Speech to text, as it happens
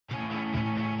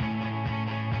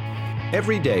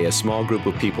Every day, a small group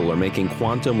of people are making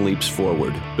quantum leaps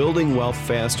forward, building wealth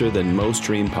faster than most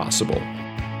dream possible,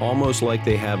 almost like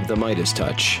they have the Midas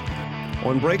touch.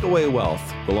 On Breakaway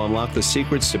Wealth, we'll unlock the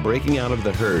secrets to breaking out of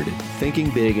the herd, thinking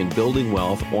big and building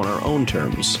wealth on our own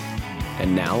terms.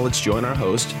 And now let's join our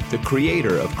host, the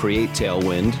creator of Create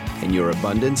Tailwind and your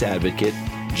abundance advocate,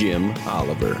 Jim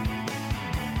Oliver.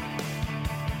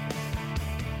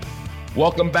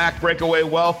 Welcome back, Breakaway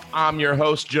Wealth. I'm your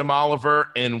host, Jim Oliver,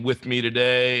 and with me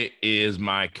today is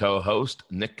my co-host,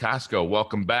 Nick Costco.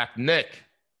 Welcome back, Nick.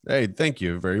 Hey, thank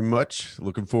you very much.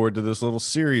 Looking forward to this little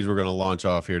series we're going to launch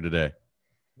off here today.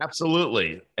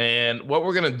 Absolutely. And what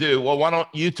we're going to do, well, why don't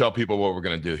you tell people what we're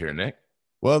going to do here, Nick?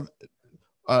 Well,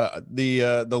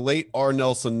 the late R.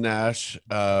 Nelson Nash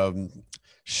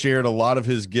shared a lot of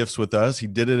his gifts with us. He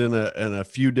did it in a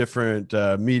few different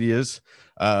medias.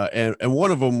 And one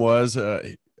of them was,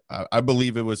 I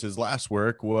believe it was his last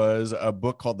work, was a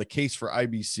book called The Case for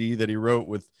IBC that he wrote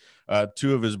with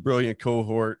two of his brilliant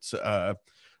cohorts,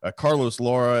 Carlos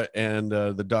Lara and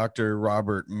the Dr.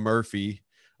 Robert Murphy,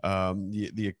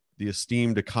 the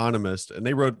esteemed economist. And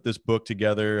they wrote this book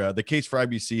together, The Case for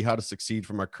IBC, How to Succeed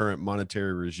from Our Current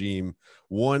Monetary Regime,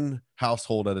 one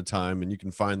household at a time. And you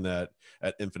can find that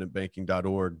at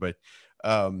infinitebanking.org. But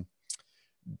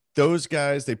those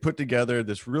guys, they put together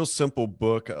this real simple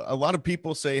book. A lot of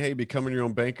people say, hey, Becoming Your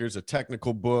Own Banker is a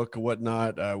technical book,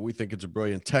 whatnot. We think it's a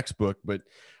brilliant textbook, but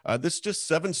this is just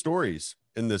 7 stories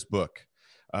in this book.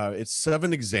 It's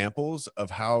 7 examples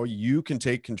of how you can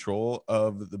take control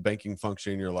of the banking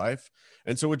function in your life.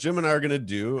 And so what Jim and I are going to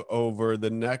do over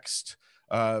the next,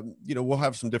 we'll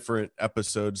have some different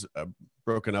episodes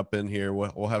broken up in here.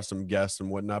 We'll have some guests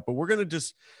and whatnot, but we're going to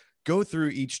just go through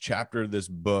each chapter of this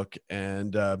book.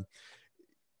 And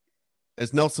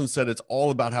as Nelson said, it's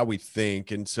all about how we think.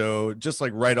 And so just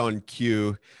like right on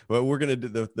cue, what we're going to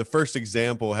do, the first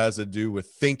example has to do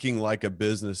with thinking like a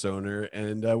business owner.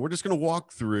 And we're just going to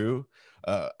walk through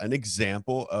an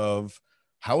example of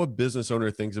how a business owner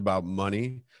thinks about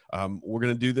money. We're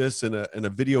going to do this in a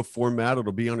video format.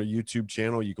 It'll be on our YouTube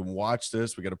channel. You can watch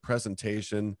this. We got a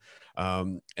presentation.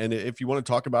 And if you want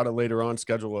to talk about it later on,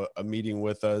 schedule a meeting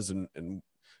with us, and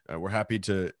we're happy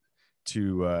to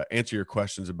answer your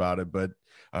questions about it. But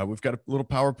we've got a little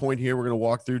PowerPoint here we're going to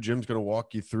walk through. Jim's going to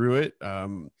walk you through it.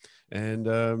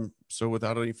 So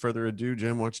without any further ado,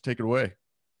 Jim, why don't you take it away?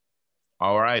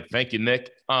 All right. Thank you,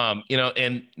 Nick.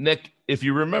 And Nick, if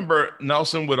you remember,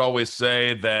 Nelson would always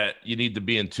say that you need to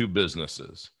be in 2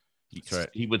 businesses. That's right.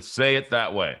 He would say it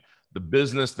that way. The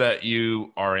business that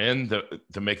you are in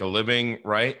to make a living,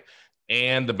 right?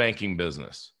 And the banking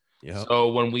business. Yep.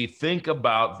 So when we think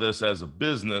about this as a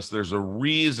business, there's a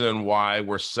reason why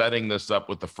we're setting this up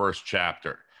with the first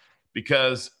chapter,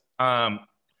 because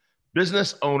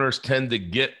business owners tend to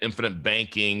get infinite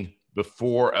banking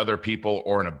before other people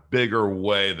or in a bigger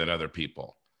way than other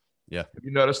people. Yeah. Have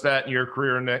you noticed that in your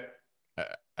career, Nick?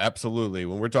 Absolutely.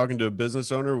 When we're talking to a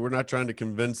business owner, we're not trying to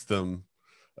convince them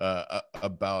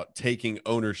about taking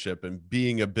ownership and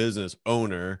being a business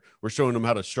owner. We're showing them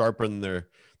how to sharpen the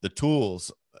tools,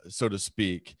 so to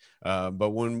speak.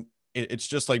 But when it's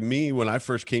just like me, when I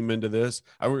first came into this,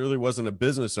 I really wasn't a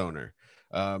business owner.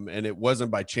 And it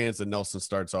wasn't by chance that Nelson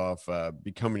starts off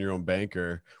Becoming Your Own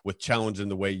Banker with challenging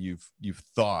the way you've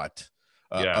thought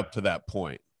up to that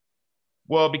point.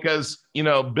 Well, because,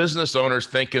 business owners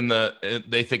they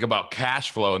think about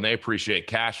cash flow, and they appreciate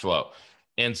cash flow.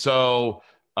 And so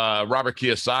Robert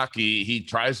Kiyosaki, he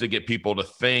tries to get people to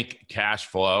think cash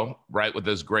flow, right? With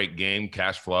this great game,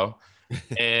 Cash Flow.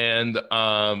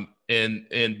 But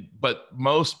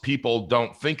most people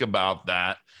don't think about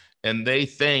that. And they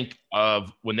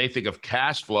when they think of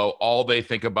cash flow, all they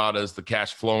think about is the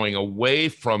cash flowing away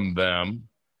from them.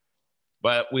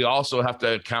 But we also have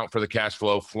to account for the cash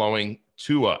flow flowing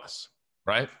to us,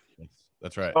 right?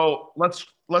 That's right. So let's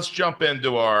jump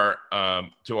into our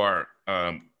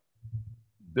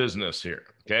business here.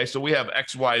 Okay, so we have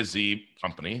XYZ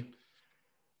company,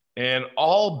 and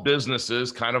all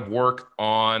businesses kind of work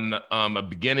on a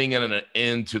beginning and an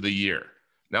end to the year.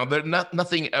 Now,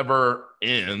 nothing ever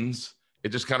ends. It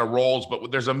just kind of rolls,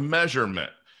 but there's a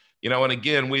measurement, and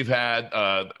again, we've had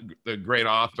the great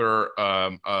author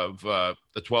of the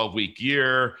 12-week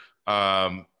year,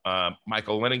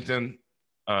 Michael Lennington.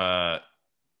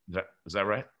 Is that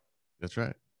right? That's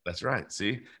right. That's right.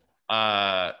 See?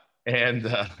 I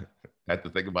had to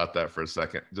think about that for a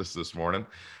second just this morning.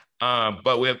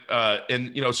 But we have,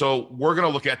 so we're going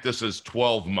to look at this as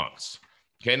 12 months.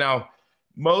 Okay. Now,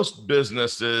 most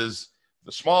businesses,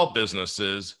 the small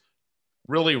businesses,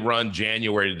 really run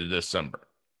January to December,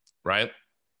 right?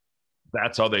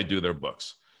 That's how they do their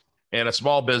books. And a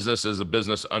small business is a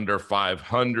business under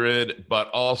 500, but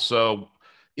also,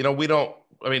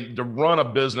 to run a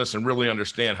business and really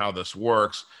understand how this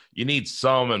works, you need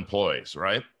some employees,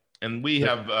 right? And we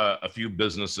have a few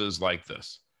businesses like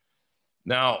this.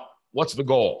 Now, what's the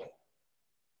goal?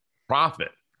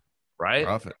 Profit, right?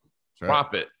 Profit. Right.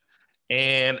 Profit.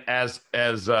 And as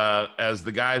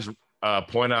the guys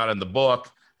point out in the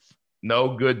book,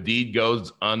 no good deed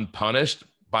goes unpunished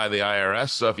by the IRS.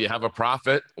 So if you have a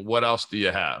profit, what else do you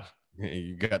have?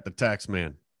 You got the tax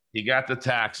man. You got the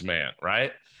tax man,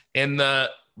 right? And the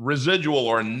residual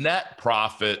or net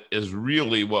profit is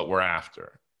really what we're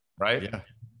after, right? Yeah.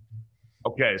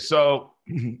 Okay, so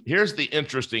here's the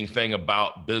interesting thing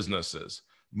about businesses.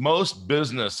 Most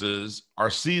businesses are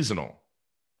seasonal,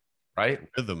 right?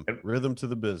 Rhythm to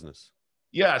the business.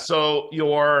 Yeah, so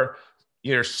your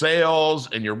sales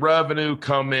and your revenue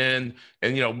come in,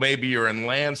 and maybe you're in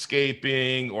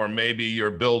landscaping, or maybe you're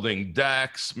building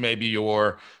decks, maybe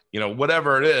you're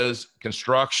whatever it is,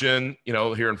 construction.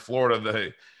 Here in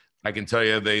Florida, I can tell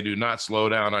you they do not slow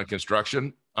down on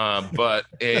construction. But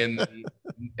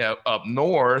up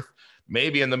north,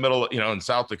 maybe in the middle, in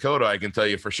South Dakota, I can tell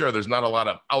you for sure, there's not a lot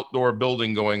of outdoor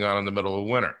building going on in the middle of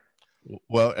winter.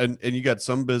 Well, and you got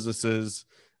some businesses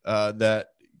that,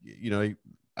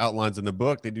 outlines in the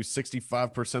book, they do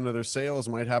 65% of their sales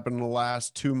might happen in the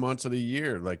last 2 months of the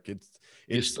year. Like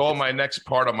you stole my next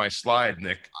part of my slide,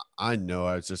 Nick. I know.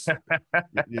 I was just,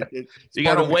 you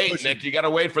got to wait, Nick. You got to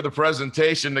wait for the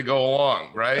presentation to go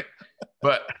along, right?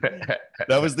 But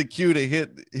that was the cue to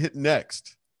hit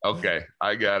next. Okay.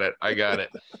 I got it.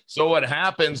 So what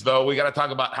happens though, we got to talk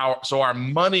about so our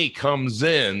money comes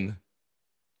in,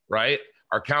 right?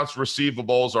 Our accounts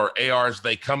receivables or ARs,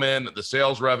 they come in, the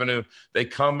sales revenue, they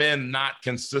come in not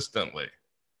consistently.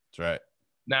 That's right.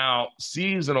 Now,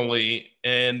 seasonally,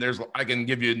 and I can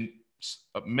give you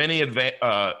many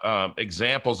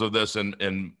examples of this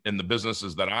in the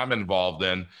businesses that I'm involved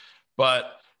in.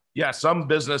 But yeah, some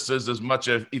businesses, as much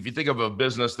as if you think of a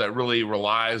business that really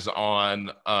relies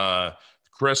on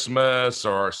Christmas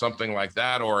or something like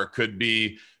that, or it could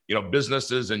be,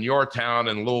 businesses in your town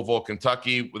in Louisville,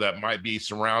 Kentucky, that might be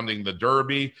surrounding the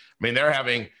Derby. I mean, they're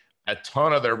having a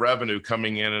ton of their revenue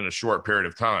coming in a short period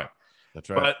of time. That's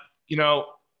right. But,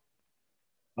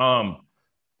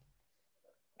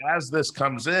 as this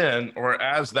comes in, or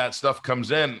as that stuff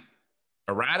comes in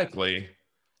erratically,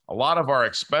 a lot of our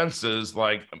expenses,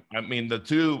 the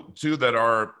two that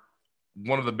are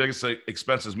one of the biggest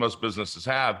expenses most businesses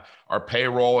have are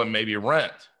payroll and maybe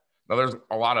rent. Now, there's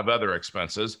a lot of other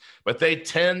expenses, but they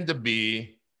tend to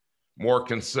be more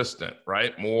consistent,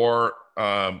 right? More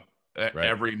right.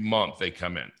 Every month they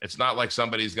come in. It's not like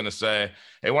somebody's going to say,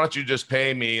 "Hey, why don't you just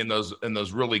pay me in those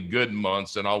really good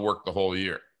months, and I'll work the whole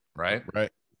year," right?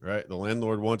 Right. The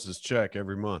landlord wants his check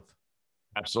every month.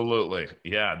 Absolutely,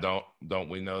 yeah. Don't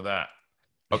we know that?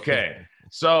 Okay.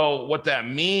 So what that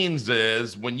means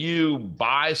is when you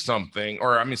buy something,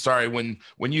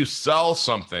 when you sell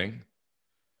something.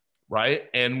 Right.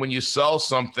 And when you sell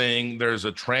something, there's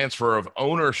a transfer of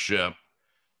ownership,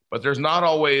 but there's not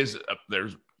always,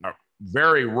 there's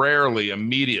very rarely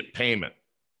immediate payment.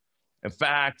 In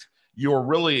fact, you're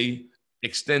really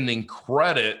extending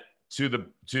credit to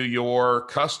your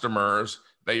customers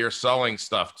that you're selling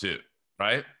stuff to,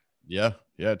 right? Yeah.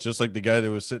 Yeah. Just like the guy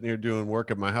that was sitting here doing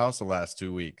work at my house the last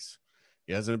 2 weeks.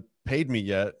 He hasn't paid me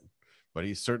yet, but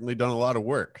he's certainly done a lot of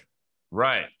work.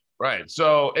 Right. Right.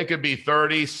 So it could be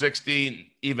 30,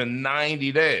 60, even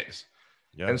 90 days.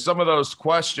 Yeah. And some of those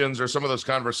questions or some of those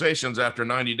conversations after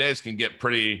 90 days can get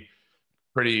pretty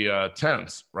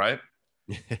tense, right?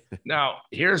 Now,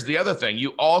 here's the other thing.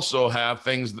 You also have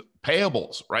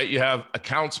payables, right? You have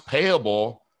accounts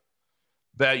payable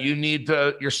that you need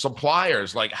your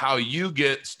suppliers, like how you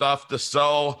get stuff to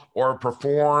sell or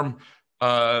perform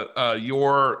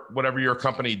whatever your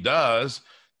company does,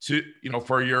 to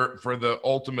for the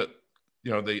ultimate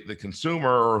the consumer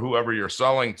or whoever you're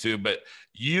selling to, but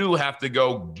you have to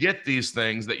go get these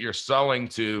things that you're selling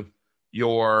to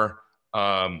your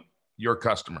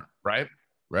customer, right?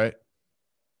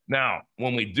 Now,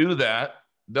 when we do that,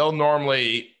 they'll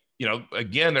normally,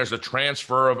 again, there's a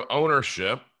transfer of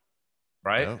ownership,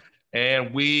 right? Yeah.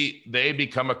 And they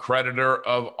become a creditor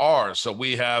of ours. So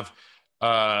we have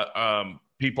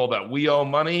people that we owe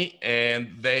money,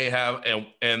 and they have,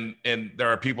 and there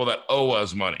are people that owe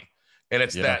us money. And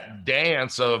it's that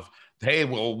dance of, hey,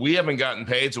 well, we haven't gotten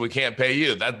paid, so we can't pay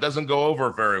you. That doesn't go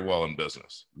over very well in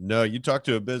business. No, you talk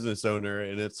to a business owner,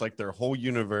 and it's like their whole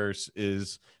universe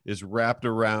is wrapped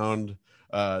around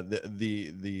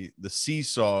the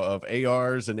seesaw of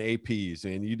ARs and APs,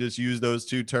 and you just use those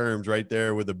two terms right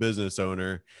there with a business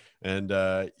owner, and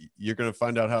you're going to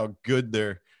find out how good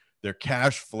their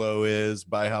cash flow is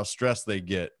by how stressed they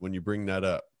get when you bring that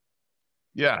up.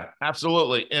 Yeah,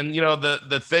 absolutely. And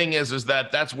the thing is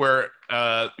that that's where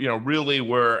really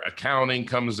where accounting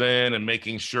comes in, and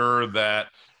making sure that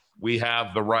we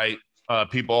have the right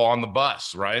people on the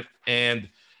bus, right? And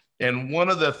one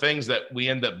of the things that we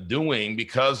end up doing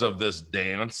because of this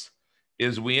dance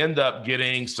is we end up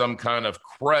getting some kind of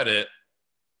credit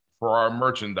for our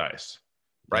merchandise,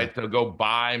 right? To go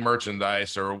buy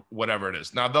merchandise or whatever it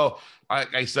is. Now,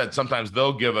 like I said, sometimes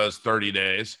they'll give us 30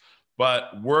 days,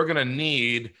 but we're going to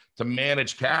need to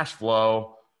manage cash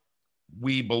flow.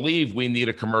 We believe we need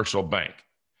a commercial bank,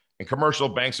 and commercial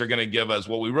banks are going to give us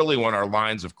what we really want, our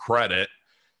lines of credit.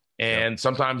 And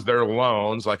sometimes they're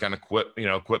loans, like on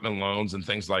equipment loans and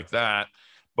things like that.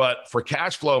 But for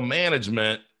cash flow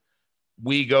management,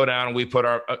 we go down and we put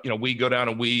our,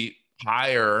 we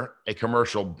hire a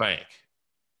commercial bank,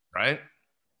 right?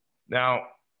 Now,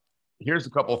 here's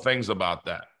a couple of things about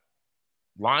that.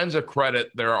 Lines of credit,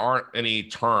 there aren't any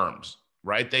terms,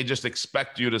 right? They just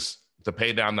expect you to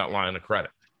pay down that line of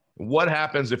credit. What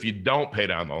happens if you don't pay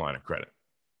down the line of credit?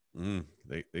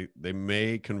 They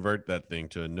may convert that thing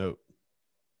to a note.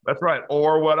 That's right.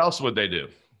 Or what else would they do?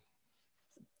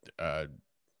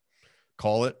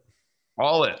 Call it.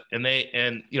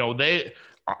 And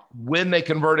when they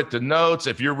convert it to notes,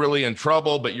 if you're really in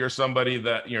trouble, but you're somebody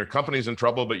that your company's in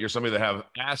trouble, but you're somebody that have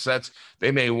assets,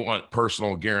 they may want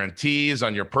personal guarantees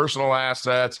on your personal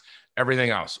assets, everything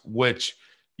else, which,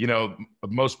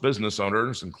 most business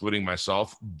owners, including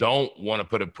myself, don't want to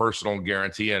put a personal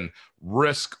guarantee and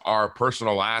risk our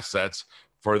personal assets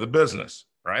for the business,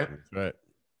 right? That's right.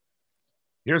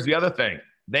 Here's the other thing.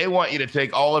 They want you to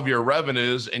take all of your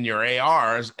revenues and your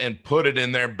ARs and put it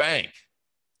in their bank.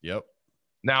 Yep.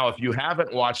 Now, if you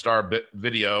haven't watched our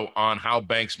video on how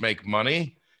banks make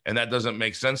money, and that doesn't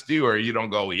make sense to you, or you don't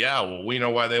go, yeah, well, we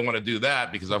know why they want to do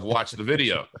that because I've watched the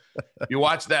video. If you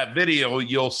watch that video,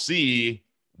 you'll see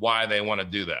why they want to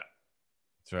do that.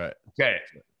 That's right. Okay.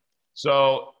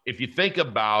 So if you think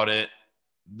about it,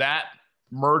 that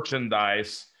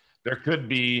merchandise, there could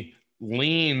be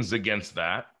liens against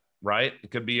that, right? It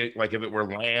could be like if it were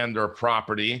land or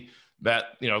property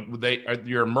that,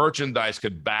 your merchandise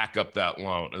could back up that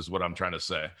loan is what I'm trying to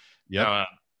say. Yeah.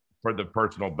 For the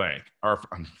personal bank, or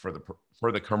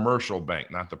for the commercial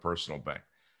bank, not the personal bank.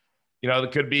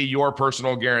 It could be your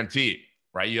personal guarantee,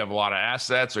 right? You have a lot of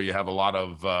assets, or you have a lot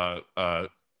of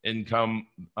income.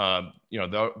 They're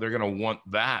going to want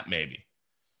that maybe.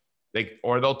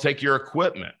 They'll take your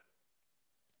equipment.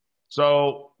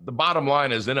 So the bottom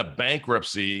line is, in a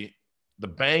bankruptcy, the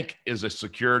bank is a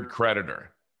secured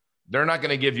creditor. They're not going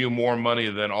to give you more money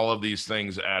than all of these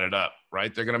things added up,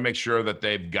 right? They're going to make sure that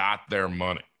they've got their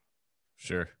money.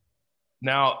 Sure.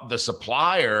 Now, the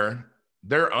supplier,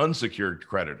 they're unsecured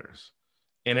creditors.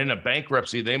 And in a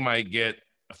bankruptcy, they might get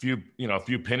a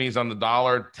few pennies on the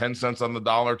dollar, 10 cents on the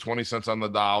dollar, 20 cents on the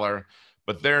dollar,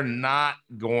 but they're not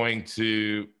going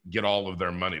to get all of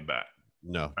their money back.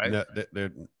 No, right? no,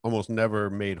 they're almost never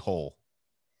made whole.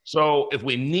 So if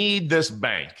we need this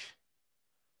bank,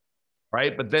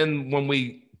 right? But then when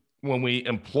we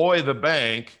employ the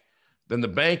bank, then the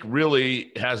bank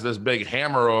really has this big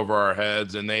hammer over our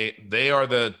heads, and they are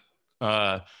the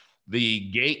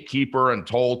gatekeeper and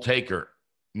toll taker,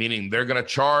 meaning they're going to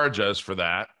charge us for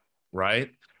that,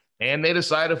 right? And they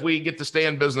decide if we get to stay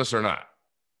in business or not.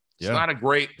 It's not a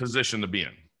great position to be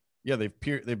in. Yeah,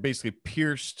 they've basically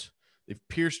pierced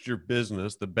your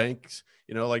business. The banks,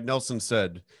 like Nelson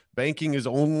said, banking is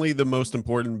only the most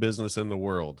important business in the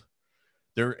world.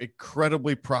 They're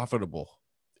incredibly profitable.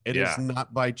 It is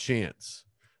not by chance.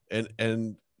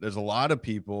 And there's a lot of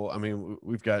people. I mean,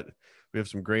 we have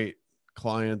some great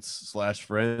clients /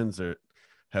 friends that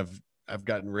I've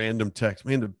gotten random texts.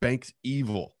 Man, the bank's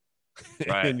evil.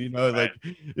 Right. And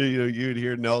you'd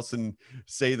hear Nelson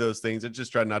say those things. I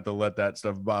just try not to let that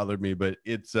stuff bother me. But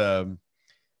it's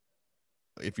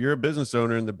if you're a business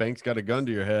owner and the bank's got a gun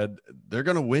to your head, they're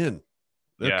gonna win.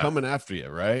 They're coming after you,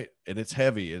 right? And it's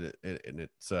heavy and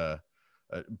it's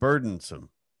burdensome.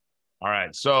 All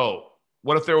right. So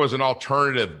what if there was an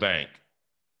alternative bank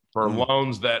for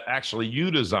loans that actually you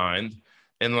designed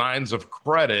in lines of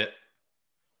credit?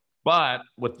 But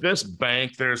with this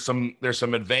bank, there's some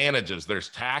advantages. There's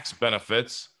tax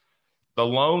benefits. The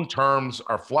loan terms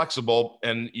are flexible,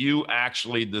 and you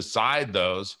actually decide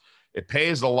those. It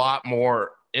pays a lot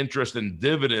more interest and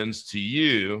dividends to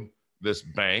you, this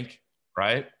bank,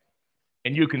 right?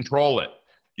 And you control it.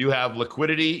 you have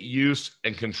liquidity, use,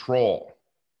 and control.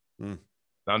 Hmm.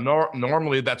 Now,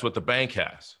 normally that's what the bank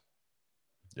has.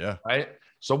 Yeah. Right.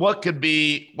 So what could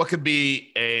be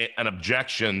an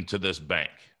objection to this bank?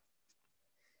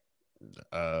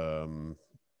 I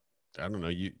don't know.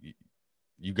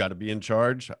 You got to be in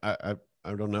charge. I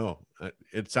don't know.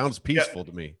 It sounds peaceful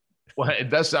to me. Well, it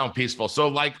does sound peaceful. So,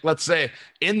 like, let's say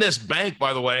in this bank,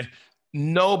 by the way,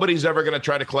 nobody's ever going to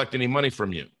try to collect any money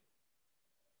from you.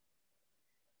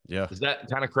 Yeah. Is that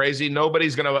kind of crazy?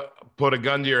 Nobody's going to put a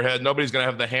gun to your head. Nobody's going to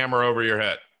have the hammer over your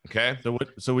head. Okay.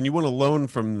 So when you want a loan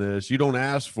from this, you don't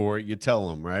ask for it. You tell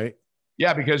them, right?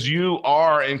 Yeah, because you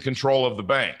are in control of the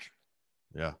bank.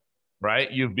 Yeah.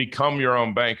 Right. You've become your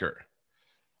own banker.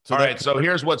 So all right. So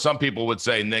here's what some people would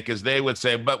say, Nick, is they would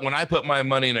say, but when I put my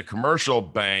money in a commercial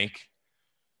bank,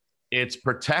 it's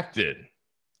protected.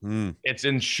 It's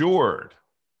insured.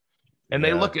 And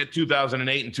they look at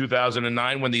 2008 and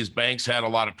 2009 when these banks had a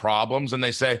lot of problems, and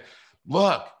they say,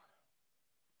 look,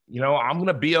 I'm going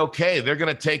to be okay. They're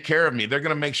going to take care of me. They're going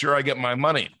to make sure I get my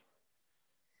money.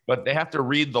 But they have to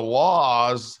read the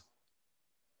laws,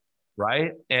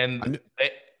 right? And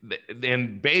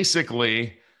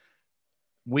basically,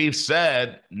 we've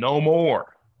said no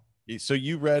more. So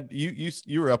you read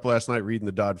you were up last night reading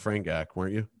the Dodd-Frank Act,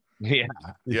 weren't you?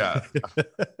 Yeah.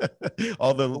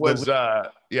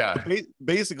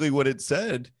 Basically what it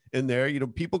said in there,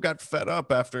 people got fed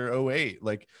up after 2008.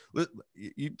 Like,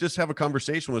 you just have a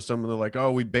conversation with someone, they're like,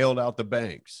 oh, we bailed out the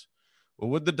banks.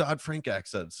 Well, what the Dodd-Frank Act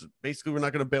says, basically, we're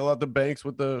not going to bail out the banks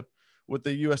with the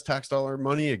U.S. tax dollar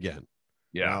money again.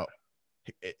 Yeah. Now,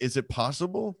 is it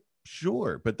possible?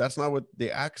 Sure. But that's not what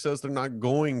the act says. They're not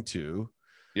going to.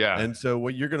 Yeah. And so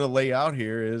what you're going to lay out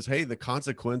here is, hey, the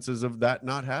consequences of that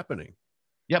not happening.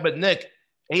 Yeah. But Nick,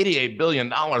 $88 billion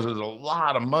is a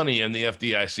lot of money in the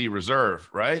FDIC reserve,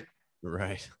 right?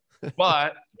 Right.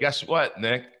 But guess what,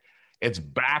 Nick? It's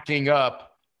backing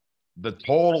up the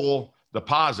total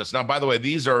deposits. Now, by the way,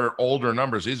 these are older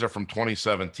numbers. These are from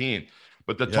 2017.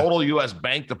 But the total U.S.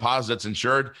 bank deposits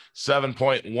insured,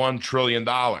 $7.1 trillion.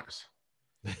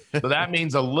 So that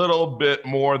means a little bit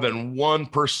more than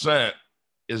 1%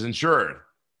 is insured.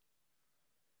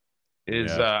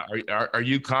 Are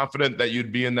you confident that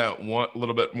you'd be in that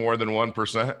little bit more than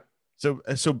 1%?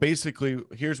 So basically,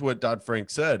 here's what Dodd-Frank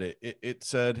said. It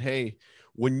said, hey,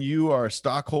 when you are a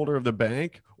stockholder of the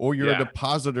bank or you're a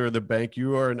depositor of the bank,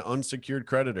 you are an unsecured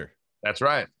creditor. That's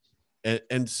right.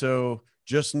 And so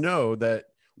just know that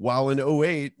while in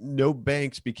 2008, no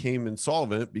banks became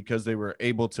insolvent because they were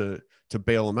able to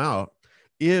bail them out.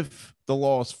 If the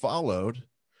laws followed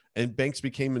and banks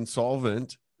became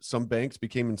insolvent, some banks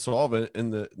became insolvent in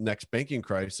the next banking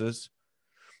crisis,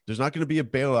 there's not going to be a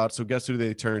bailout. So guess who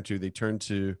they turn to? They turn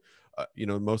to,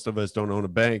 most of us don't own a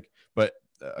bank, but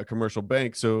a commercial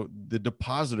bank. So the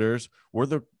depositors we're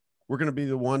going to be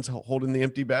the ones holding the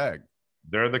empty bag.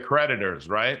 They're the creditors,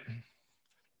 right?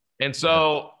 And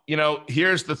so,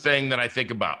 here's the thing that I think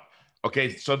about.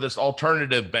 Okay, so this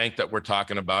alternative bank that we're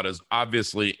talking about is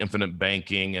obviously infinite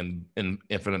banking and an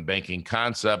infinite banking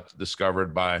concept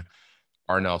discovered by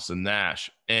R. Nelson Nash.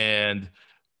 And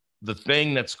the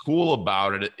thing that's cool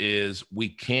about it is we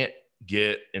can't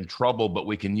get in trouble, but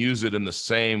we can use it in the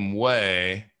same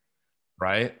way,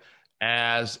 right,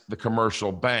 as the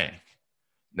commercial bank.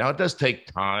 Now, it does take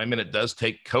time and it does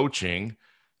take coaching.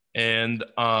 And,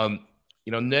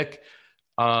 Nick,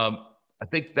 I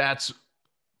think that's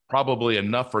probably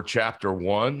enough for chapter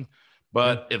 1.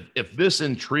 But if this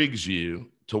intrigues you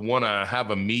to want to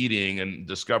have a meeting and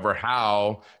discover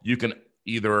how you can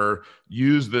either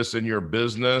use this in your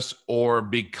business or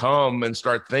become and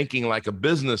start thinking like a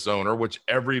business owner, which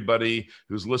everybody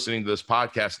who's listening to this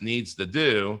podcast needs to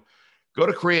do, go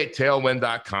to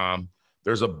createtailwind.com.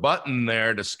 There's a button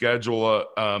there to schedule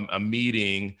a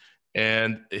meeting,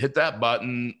 and hit that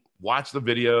button, watch the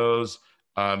videos,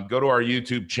 go to our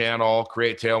YouTube channel,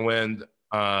 Create Tailwind,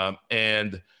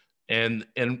 and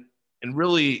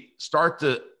really start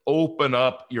to open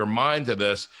up your mind to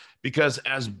this. Because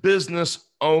as business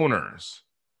owners,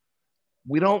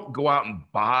 we don't go out and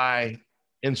buy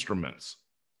instruments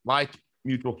like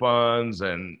mutual funds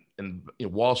and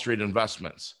Wall Street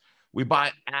investments. We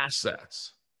buy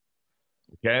assets,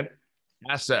 okay?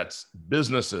 Assets,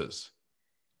 businesses,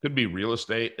 could be real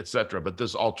estate, et cetera. But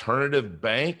this alternative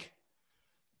bank,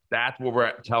 that's what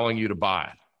we're telling you to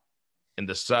buy and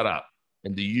to set up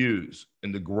and to use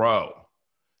and to grow.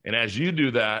 And as you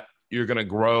do that, you're going to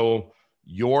grow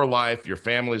your life, your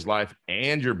family's life,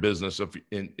 and your business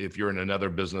if you're in another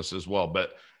business as well.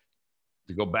 But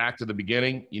to go back to the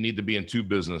beginning, you need to be in 2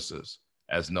 businesses,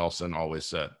 as Nelson always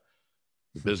said.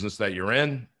 The business that you're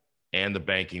in and the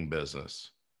banking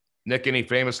business. Nick, any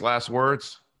famous last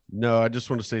words? No, I just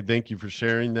want to say thank you for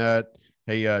sharing that.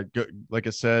 Hey, like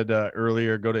I said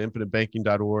earlier, go to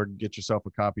infinitebanking.org, get yourself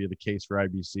a copy of The Case for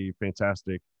IBC.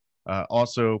 Fantastic.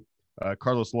 Also,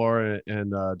 Carlos Lara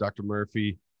and Dr.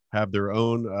 Murphy have their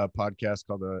own podcast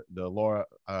called the Laura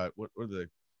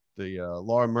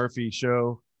Laura Murphy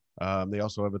Show. They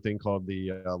also have a thing called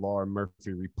the Laura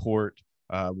Murphy Report,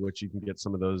 which you can get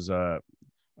some of those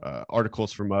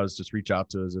articles from us. Just reach out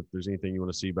to us if there's anything you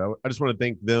want to see. But I just want to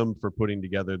thank them for putting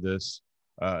together this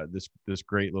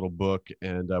great little book,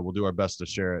 and we'll do our best to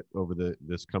share it over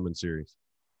this coming series.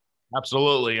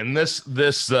 Absolutely. And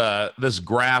this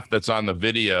graph that's on the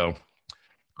video,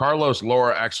 Carlos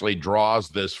Lara actually draws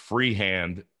this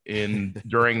freehand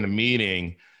during the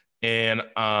meeting, and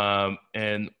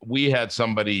we had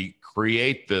somebody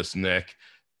create this, Nick,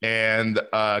 and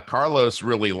Carlos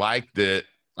really liked it.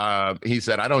 He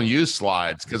said, I don't use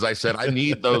slides, because I said, I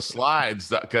need those slides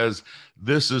because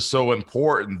this is so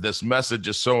important. This message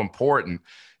is so important.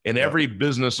 And every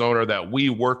business owner that we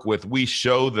work with, we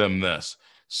show them this.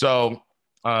 So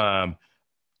I'm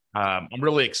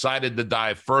really excited to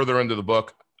dive further into the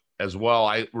book as well.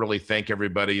 I really thank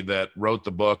everybody that wrote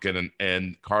the book.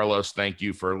 And Carlos, thank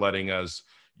you for letting us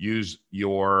use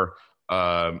your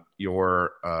drawing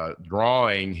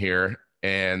here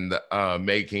and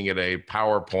making it a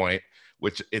PowerPoint,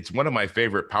 which it's one of my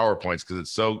favorite PowerPoints because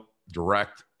it's so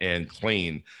direct and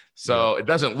clean. So it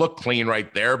doesn't look clean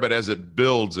right there, but as it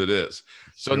builds, it is.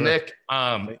 So sure. Nick,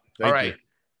 all right.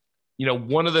 You know,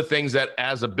 one of the things that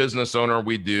as a business owner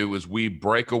we do is we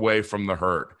break away from the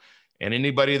herd. And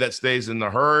anybody that stays in the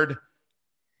herd,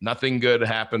 nothing good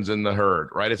happens in the herd,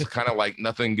 right? It's kind of like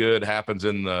nothing good happens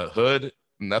in the hood.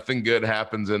 Nothing good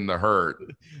happens in the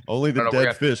herd. Only the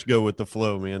dead fish go with the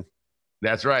flow, man.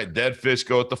 That's right. Dead fish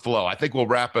go with the flow. I think we'll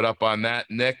wrap it up on that.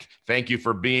 Nick, thank you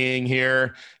for being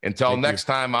here. Until next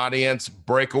time, audience,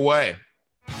 break away.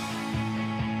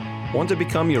 Want to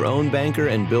become your own banker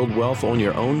and build wealth on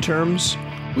your own terms?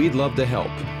 We'd love to help.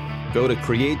 Go to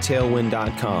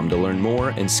createtailwind.com to learn more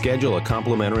and schedule a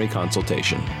complimentary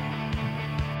consultation.